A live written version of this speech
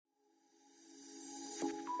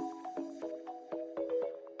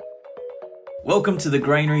Welcome to the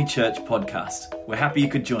Granary Church podcast. We're happy you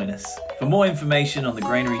could join us. For more information on the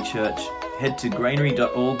Granary Church, head to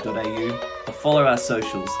granary.org.au or follow our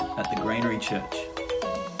socials at the Granary Church.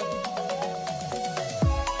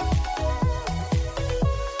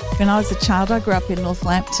 When I was a child, I grew up in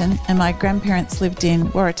Northampton and my grandparents lived in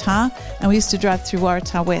Waratah, and we used to drive through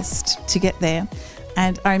Waratah West to get there.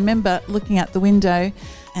 And I remember looking out the window,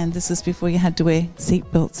 and this is before you had to wear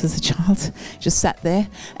seatbelts as a child, just sat there.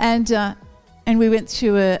 And we went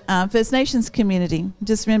through a First Nations community.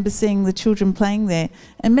 Just remember seeing the children playing there.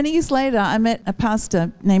 And many years later, I met a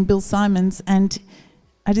pastor named Bill Simons, and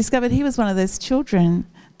I discovered he was one of those children,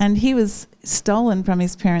 and he was stolen from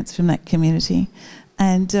his parents from that community.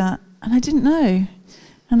 And I didn't know.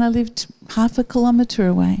 And I lived half a kilometre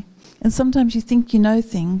away. And sometimes you think you know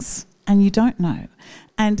things, and you don't know.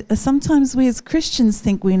 And sometimes we as Christians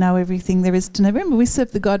think we know everything there is to know. Remember, we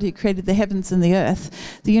serve the God who created the heavens and the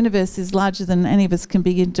earth. The universe is larger than any of us can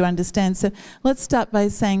begin to understand. So let's start by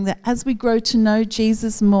saying that as we grow to know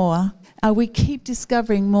Jesus more, we keep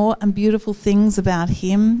discovering more and beautiful things about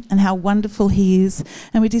him and how wonderful he is.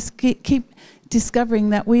 And we just keep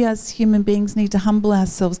discovering that we as human beings need to humble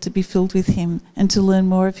ourselves to be filled with him and to learn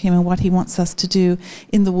more of him and what he wants us to do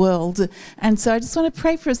in the world. And so I just want to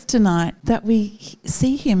pray for us tonight that we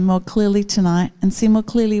see him more clearly tonight and see more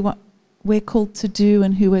clearly what we're called to do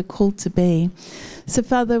and who we're called to be. So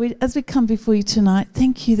Father, as we come before you tonight,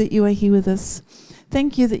 thank you that you are here with us.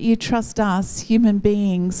 Thank you that you trust us, human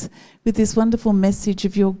beings, with this wonderful message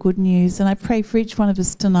of your good news. And I pray for each one of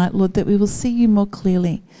us tonight, Lord, that we will see you more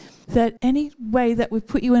clearly. That any way that we've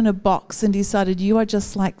put you in a box and decided you are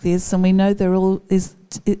just like this and we know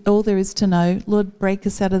all there is to know, Lord, break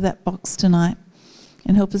us out of that box tonight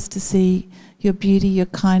and help us to see your beauty, your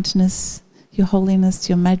kindness, your holiness,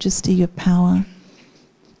 your majesty, your power.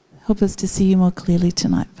 Help us to see you more clearly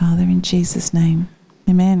tonight, Father, in Jesus' name.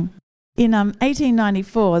 Amen. In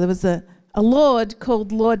 1894, there was a lord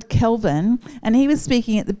called Lord Kelvin, and he was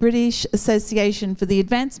speaking at the British Association for the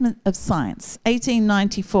Advancement of Science,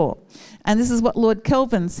 1894. And this is what Lord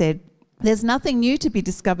Kelvin said: "There's nothing new to be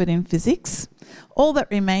discovered in physics. All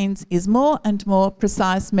that remains is more and more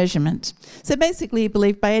precise measurement." So basically, he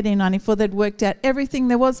believed by 1894 they'd worked out everything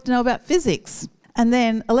there was to know about physics. And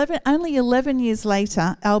then only 11 years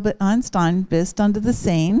later, Albert Einstein burst onto the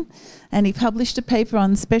scene, and he published a paper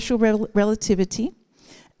on special relativity.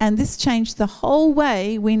 And this changed the whole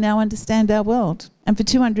way we now understand our world. And for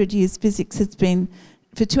 200 years, physics had been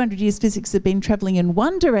travelling in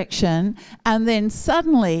one direction, and then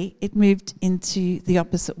suddenly it moved into the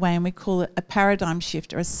opposite way, and we call it a paradigm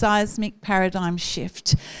shift or a seismic paradigm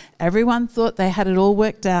shift. Everyone thought they had it all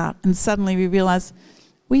worked out, and suddenly we realised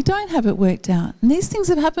we don't have it worked out. And these things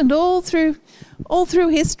have happened all through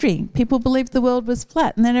history. People believed the world was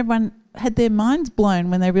flat, and then everyone had their minds blown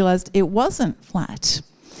when they realised it wasn't flat.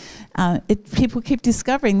 People keep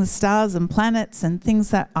discovering the stars and planets and things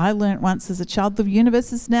that I learnt once as a child. The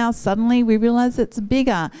universe is now, suddenly we realise it's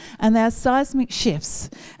bigger, and there are seismic shifts.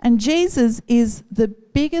 And Jesus is the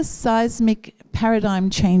biggest seismic paradigm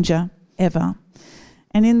changer ever.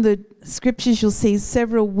 And in the scriptures, you'll see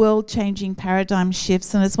several world-changing paradigm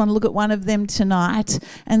shifts, and I just want to look at one of them tonight.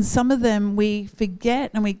 And some of them we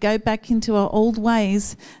forget and we go back into our old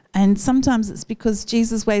ways, and sometimes it's because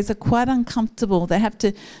Jesus' ways are quite uncomfortable. They have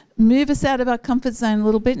to move us out of our comfort zone a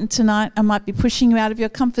little bit, and tonight I might be pushing you out of your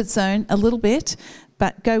comfort zone a little bit,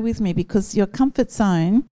 but go with me because your comfort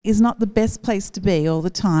zone is not the best place to be all the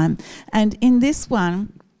time. And in this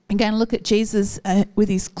one, I'm going to look at Jesus with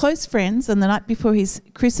his close friends on the night before his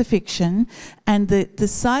crucifixion, and the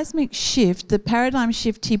seismic shift, the paradigm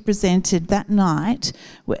shift he presented that night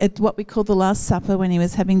at what we call the Last Supper when he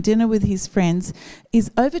was having dinner with his friends,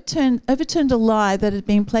 is overturned a lie that had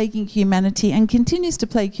been plaguing humanity and continues to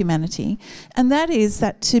plague humanity, and that is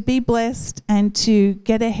that to be blessed and to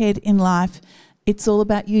get ahead in life, it's all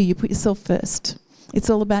about you. You put yourself first. It's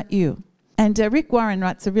all about you. And Rick Warren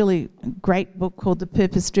writes a really great book called The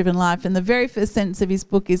Purpose-Driven Life. And the very first sentence of his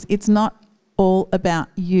book is, "It's not all about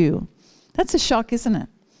you." That's a shock, isn't it?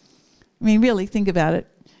 I mean, really think about it.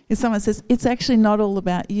 If someone says, it's actually not all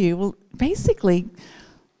about you. Well, basically,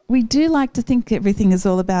 we do like to think everything is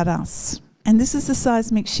all about us. And this is a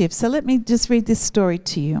seismic shift. So let me just read this story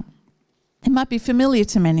to you. It might be familiar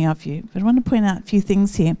to many of you, but I want to point out a few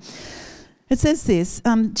things here. It says this: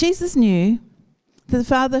 Jesus knew the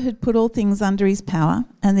Father had put all things under his power,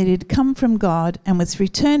 and that he had come from God and was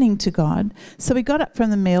returning to God. So he got up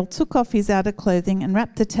from the meal, took off his outer clothing and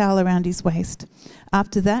wrapped the towel around his waist.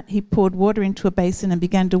 After that, he poured water into a basin and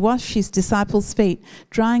began to wash his disciples' feet,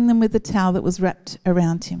 drying them with the towel that was wrapped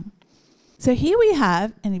around him. So here we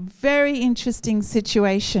have a very interesting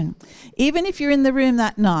situation. Even if you're in the room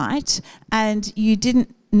that night and you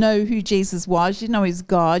didn't know who Jesus was, you didn't know he's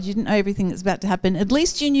God, you didn't know everything that's about to happen, at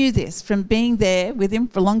least you knew this from being there with him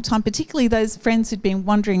for a long time, particularly those friends who'd been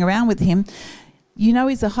wandering around with him. You know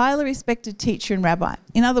he's a highly respected teacher and rabbi.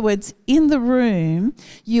 In other words, in the room,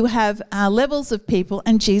 you have levels of people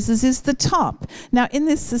and Jesus is the top. Now, in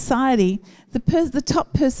this society, the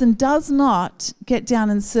top person does not get down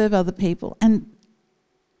and serve other people. And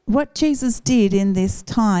what Jesus did in this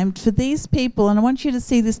time for these people, and I want you to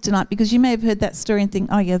see this tonight because you may have heard that story and think,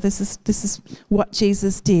 oh yeah, this is what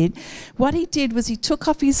Jesus did. What he did was he took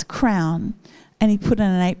off his crown and he put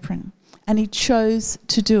on an apron. And he chose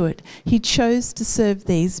to do it. He chose to serve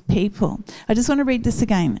these people. I just want to read this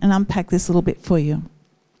again and unpack this a little bit for you.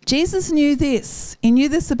 Jesus knew this. He knew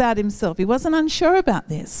this about himself. He wasn't unsure about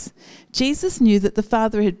this. Jesus knew that the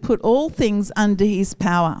Father had put all things under his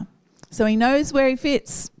power. So he knows where he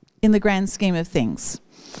fits in the grand scheme of things.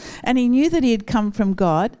 And he knew that he had come from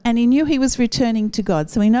God and he knew he was returning to God.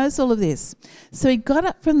 So he knows all of this. So he got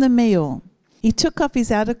up from the meal. He took off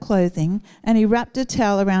his outer clothing and he wrapped a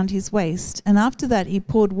towel around his waist. And after that, he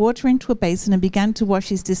poured water into a basin and began to wash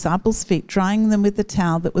his disciples' feet, drying them with the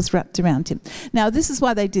towel that was wrapped around him. Now, this is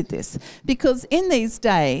why they did this. Because in these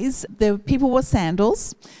days, people wore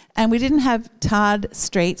sandals and we didn't have tarred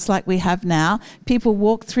streets like we have now. People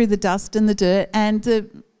walked through the dust and the dirt and the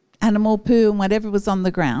animal poo and whatever was on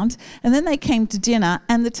the ground. And then they came to dinner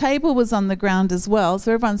and the table was on the ground as well.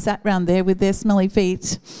 So everyone sat round there with their smelly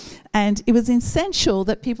feet. And it was essential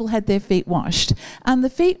that people had their feet washed. And the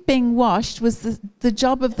feet being washed was the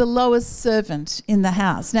job of the lowest servant in the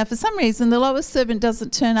house. Now, for some reason, the lowest servant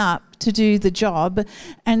doesn't turn up to do the job.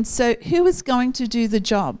 And so who is going to do the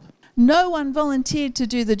job? No one volunteered to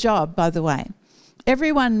do the job, by the way.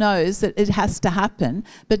 Everyone knows that it has to happen,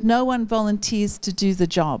 but no one volunteers to do the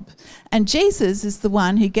job. And Jesus is the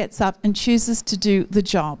one who gets up and chooses to do the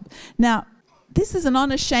job. Now, this is an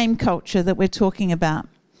honour-shame culture that we're talking about.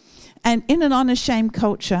 And in an honour-shame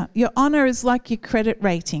culture, your honour is like your credit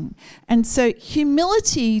rating. And so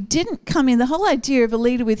humility didn't come in. The whole idea of a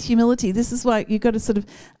leader with humility, this is why you've got to sort of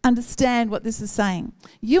understand what this is saying.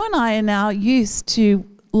 You and I are now used to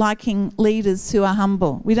liking leaders who are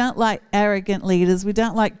humble. We don't like arrogant leaders. We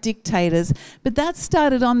don't like dictators. But that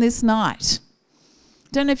started on this night.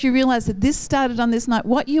 Don't know if you realise that this started on this night.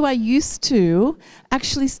 What you are used to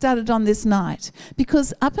actually started on this night.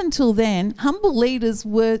 Because up until then, humble leaders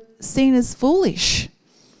were seen as foolish.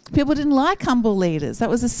 People didn't like humble leaders. That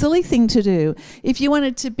was a silly thing to do. If you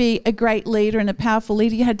wanted to be a great leader and a powerful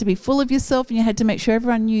leader, you had to be full of yourself and you had to make sure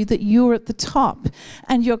everyone knew that you were at the top.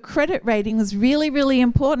 And your credit rating was really, really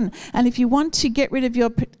important. And if you want to get rid of your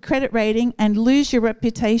credit rating and lose your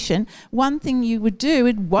reputation, one thing you would do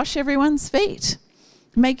would wash everyone's feet.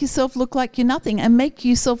 Make yourself look like you're nothing and make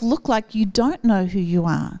yourself look like you don't know who you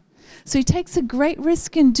are. So he takes a great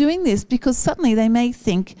risk in doing this because suddenly they may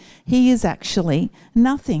think he is actually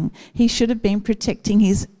nothing. He should have been protecting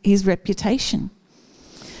his reputation.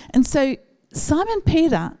 And so Simon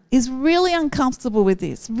Peter is really uncomfortable with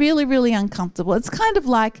this, really, really uncomfortable. It's kind of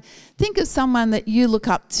like, think of someone that you look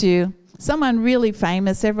up to, someone really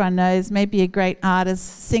famous, everyone knows, maybe a great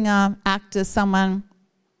artist, singer, actor, someone,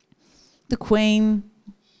 the Queen,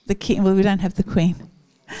 the King. Well, we don't have the Queen.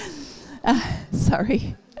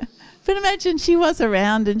 Sorry. But imagine she was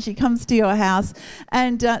around and she comes to your house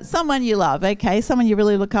and someone you love, okay, someone you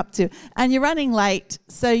really look up to, and you're running late,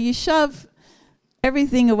 so you shove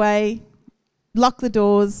everything away, lock the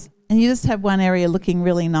doors, and you just have one area looking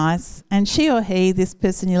really nice. And she or he, this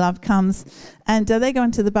person you love, comes and they go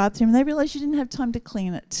into the bathroom and they realise you didn't have time to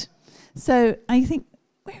clean it. So you think,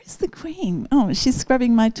 where is the Queen? Oh, she's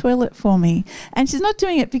scrubbing my toilet for me. And she's not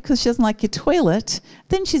doing it because she doesn't like your toilet.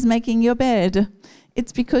 Then she's making your bed.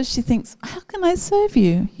 It's because she thinks, how can I serve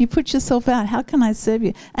you? You put yourself out. How can I serve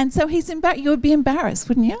you? And so he's embarrassed. You would be embarrassed,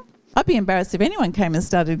 wouldn't you? I'd be embarrassed if anyone came and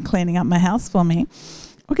started cleaning up my house for me.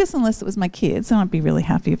 I guess unless it was my kids, and I'd be really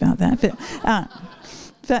happy about that.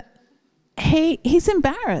 But he's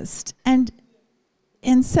embarrassed. And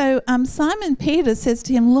so Simon Peter says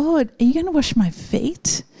to him, Lord, are you going to wash my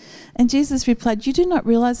feet? And Jesus replied, you do not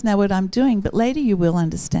realise now what I'm doing, but later you will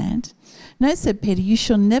understand. No, said Peter, you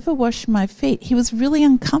shall never wash my feet. He was really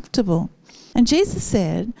uncomfortable. And Jesus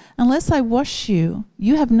said, unless I wash you,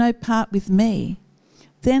 you have no part with me.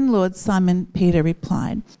 Then Lord, Simon Peter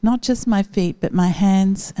replied, not just my feet, but my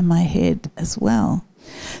hands and my head as well.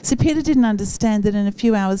 So Peter didn't understand that in a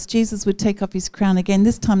few hours Jesus would take off his crown again,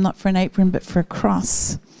 this time not for an apron but for a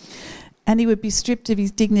cross. And he would be stripped of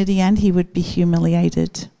his dignity and he would be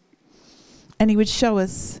humiliated. And he would show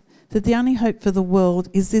us that the only hope for the world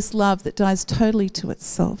is this love that dies totally to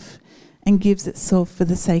itself and gives itself for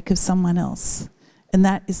the sake of someone else. And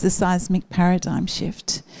that is the seismic paradigm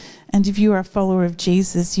shift. And if you are a follower of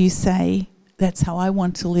Jesus, you say, that's how I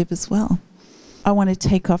want to live as well. I want to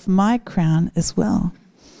take off my crown as well.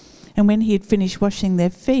 And when he had finished washing their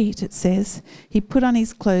feet, it says, he put on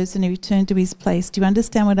his clothes and he returned to his place. Do you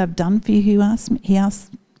understand what I've done for you? He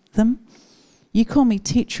asked them. You call me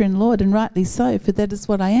teacher and Lord, and rightly so, for that is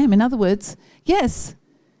what I am. In other words, yes,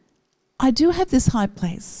 I do have this high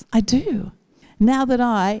place. I do. Now that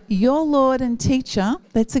I, your Lord and teacher,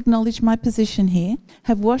 let's acknowledge my position here,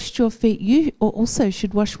 have washed your feet, you also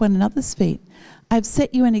should wash one another's feet. I have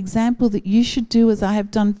set you an example that you should do as I have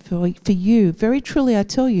done for you. Very truly I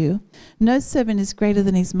tell you, no servant is greater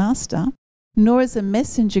than his master, nor is a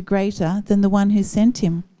messenger greater than the one who sent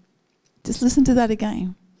him. Just listen to that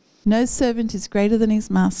again. No servant is greater than his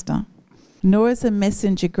master, nor is a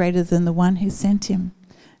messenger greater than the one who sent him.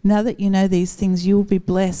 Now that you know these things, you will be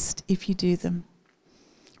blessed if you do them.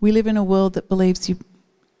 We live in a world that believes you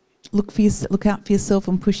look out for yourself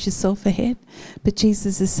and push yourself ahead. But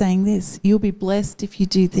Jesus is saying this, you'll be blessed if you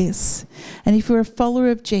do this. And if you're a follower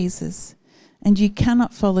of Jesus and you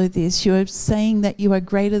cannot follow this, you're saying that you are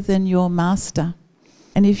greater than your master.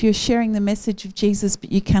 And if you're sharing the message of Jesus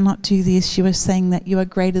but you cannot do this, you are saying that you are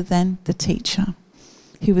greater than the teacher,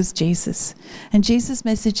 who was Jesus. And Jesus'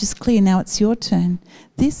 message is clear. Now it's your turn.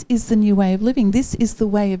 This is the new way of living. This is the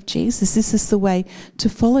way of Jesus. This is the way to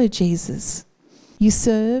follow Jesus. You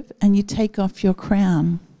serve and you take off your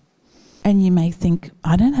crown. And you may think,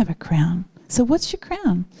 I don't have a crown. So what's your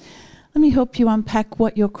crown? Let me help you unpack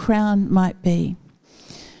what your crown might be.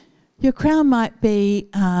 Your crown might be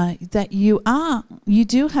that you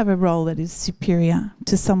do have a role that is superior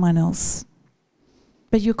to someone else.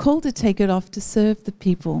 But you're called to take it off to serve the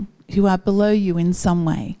people who are below you in some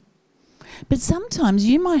way. But sometimes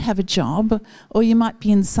you might have a job, or you might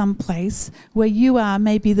be in some place where you are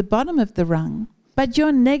maybe the bottom of the rung, but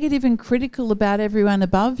you're negative and critical about everyone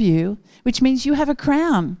above you, which means you have a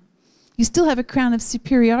crown. You still have a crown of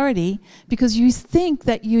superiority because you think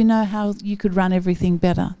that you know how you could run everything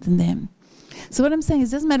better than them. So what I'm saying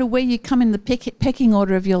is it doesn't matter where you come in the pecking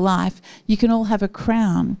order of your life, you can all have a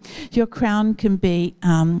crown. Your crown can be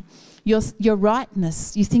your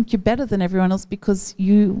rightness. You think you're better than everyone else because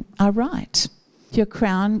you are right. Your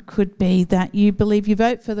crown could be that you believe you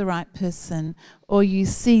vote for the right person, or you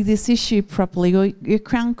see this issue properly, or your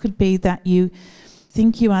crown could be that you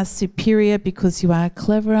think you are superior because you are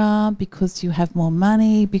cleverer, because you have more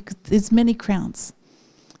money, because there's many crowns.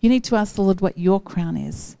 You need to ask the Lord what your crown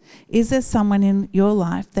is. Is there someone in your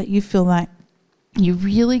life that you feel like you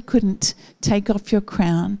really couldn't take off your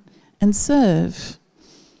crown and serve?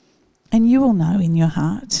 And you will know in your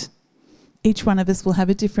heart. Each one of us will have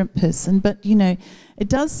a different person, but it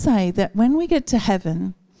does say that when we get to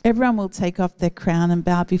heaven, everyone will take off their crown and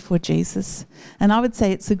bow before Jesus. And I would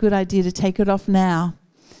say it's a good idea to take it off now.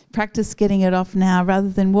 Practice getting it off now rather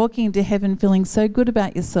than walking into heaven feeling so good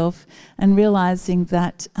about yourself and realizing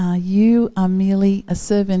that you are merely a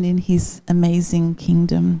servant in his amazing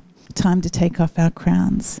kingdom. Time to take off our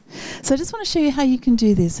crowns. So I just want to show you how you can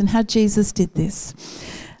do this and how Jesus did this.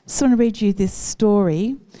 I just want to read you this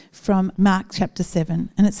story from Mark chapter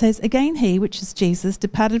 7. And it says, Again he, which is Jesus,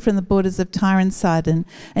 departed from the borders of Tyre and Sidon,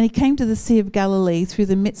 and he came to the Sea of Galilee through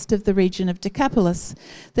the midst of the region of Decapolis.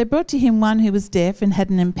 They brought to him one who was deaf and had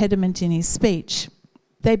an impediment in his speech.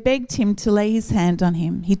 They begged him to lay his hand on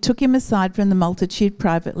him. He took him aside from the multitude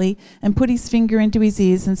privately and put his finger into his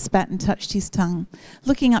ears and spat and touched his tongue.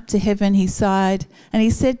 Looking up to heaven, he sighed, and he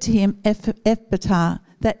said to him, Ephphatha,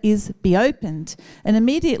 that is, be opened. And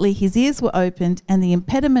immediately his ears were opened, and the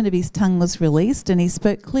impediment of his tongue was released, and he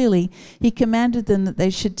spoke clearly. He commanded them that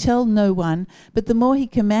they should tell no one, but the more he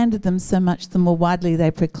commanded them so much, the more widely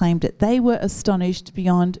they proclaimed it. They were astonished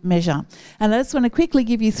beyond measure. And I just want to quickly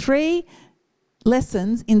give you 3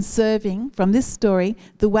 lessons in serving from this story,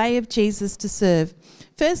 the way of Jesus to serve.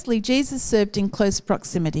 Firstly, Jesus served in close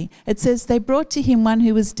proximity. It says they brought to him one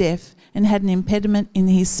who was deaf and had an impediment in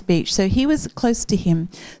his speech. So he was close to him.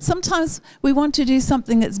 Sometimes we want to do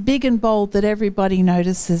something that's big and bold that everybody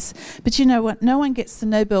notices. But you know what? No one gets the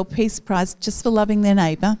Nobel Peace Prize just for loving their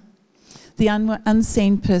neighbour, the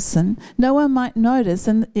unseen person. No one might notice.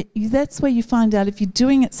 And that's where you find out if you're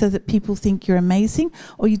doing it so that people think you're amazing,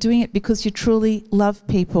 or you're doing it because you truly love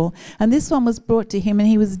people. And this one was brought to him, and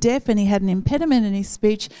he was deaf and he had an impediment in his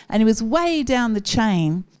speech, and he was way down the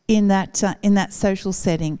chain in that social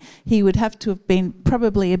setting. He would have to have been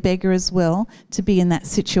probably a beggar as well to be in that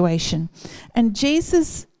situation. And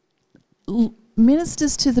Jesus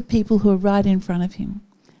ministers to the people who are right in front of him.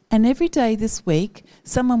 And every day this week,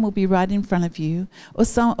 someone will be right in front of you,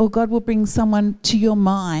 or God will bring someone to your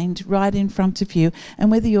mind right in front of you.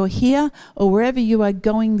 And whether you're here or wherever you are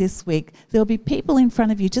going this week, there'll be people in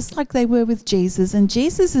front of you, just like they were with Jesus. And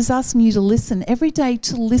Jesus is asking you to listen every day,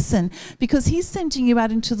 to listen, because he's sending you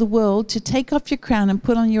out into the world to take off your crown and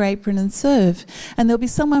put on your apron and serve. And there'll be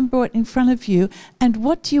someone brought in front of you. And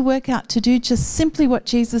what do you work out to do? Just simply what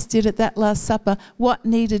Jesus did at that Last Supper, what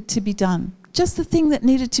needed to be done. Just the thing that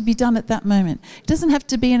needed to be done at that moment. It doesn't have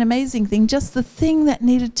to be an amazing thing, just the thing that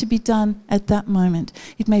needed to be done at that moment.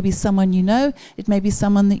 It may be someone you know, it may be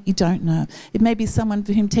someone that you don't know. It may be someone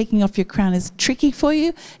for whom taking off your crown is tricky for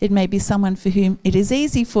you. It may be someone for whom it is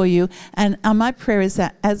easy for you. And my prayer is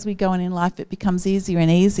that as we go on in life, it becomes easier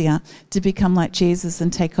and easier to become like Jesus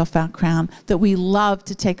and take off our crown. That we love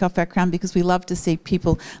to take off our crown because we love to see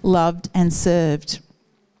people loved and served.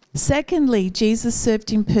 Secondly, Jesus served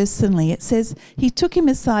him personally. It says he took him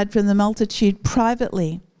aside from the multitude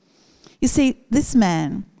privately. You see, this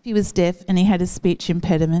man, he was deaf and he had a speech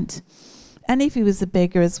impediment. And if he was a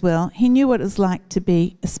beggar as well, he knew what it was like to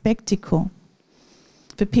be a spectacle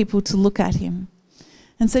for people to look at him.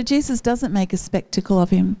 And so Jesus doesn't make a spectacle of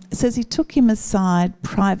him. It says he took him aside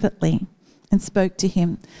privately and spoke to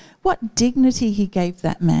him. What dignity he gave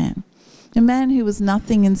that man. A man who was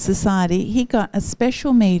nothing in society, he got a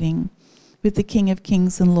special meeting with the King of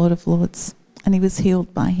Kings and Lord of Lords, and he was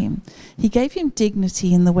healed by him. He gave him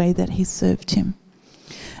dignity in the way that he served him.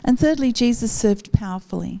 And thirdly, Jesus served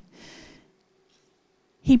powerfully.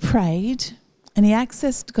 He prayed and he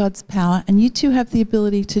accessed God's power, and you too have the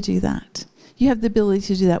ability to do that. You have the ability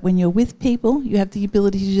to do that when you're with people. You have the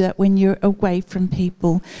ability to do that when you're away from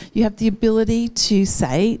people. You have the ability to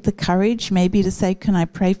say, the courage maybe to say, can I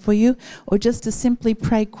pray for you? Or just to simply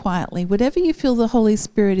pray quietly. Whatever you feel the Holy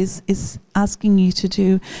Spirit is asking you to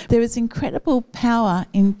do. There is incredible power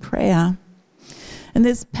in prayer. And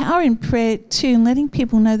there's power in prayer too, in letting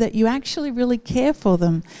people know that you actually really care for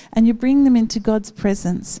them and you bring them into God's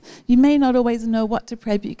presence. You may not always know what to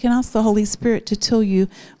pray, but you can ask the Holy Spirit to tell you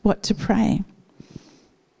what to pray.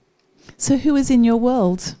 So who is in your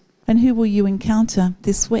world and who will you encounter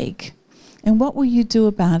this week? And what will you do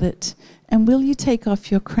about it? And will you take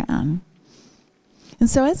off your crown? And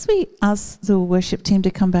so as we ask the worship team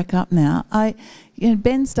to come back up now,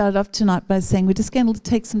 Ben started off tonight by saying we're just going to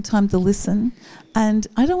take some time to listen. And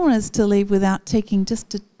I don't want us to leave without taking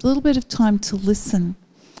just a little bit of time to listen.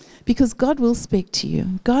 Because God will speak to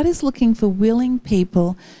you. God is looking for willing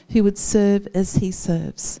people who would serve as he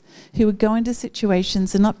serves, who would go into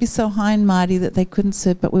situations and not be so high and mighty that they couldn't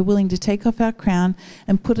serve, but we're willing to take off our crown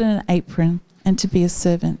and put on an apron and to be a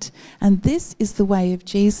servant. And this is the way of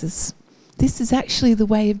Jesus. This is actually the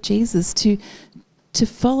way of Jesus. To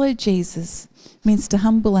follow Jesus means to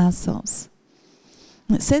humble ourselves.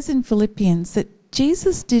 And it says in Philippians that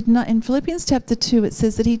Jesus did not, in Philippians chapter 2, it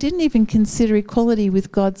says that he didn't even consider equality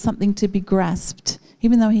with God something to be grasped,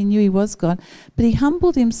 even though he knew he was God, but he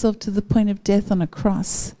humbled himself to the point of death on a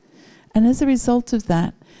cross. And as a result of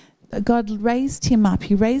that, God raised him up.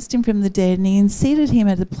 He raised him from the dead and he seated him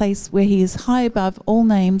at a place where he is high above all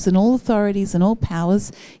names and all authorities and all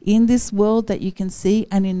powers in this world that you can see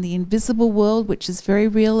and in the invisible world, which is very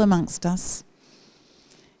real amongst us.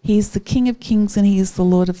 He is the King of Kings and he is the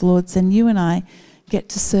Lord of Lords, and you and I get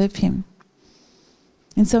to serve him.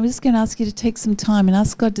 And so I'm just going to ask you to take some time and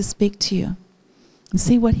ask God to speak to you and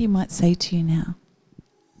see what he might say to you now.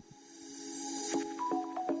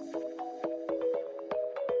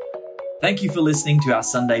 Thank you for listening to our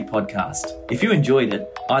Sunday podcast. If you enjoyed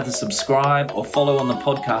it, either subscribe or follow on the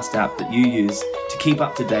podcast app that you use to keep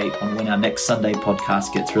up to date on when our next Sunday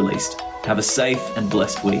podcast gets released. Have a safe and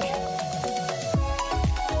blessed week.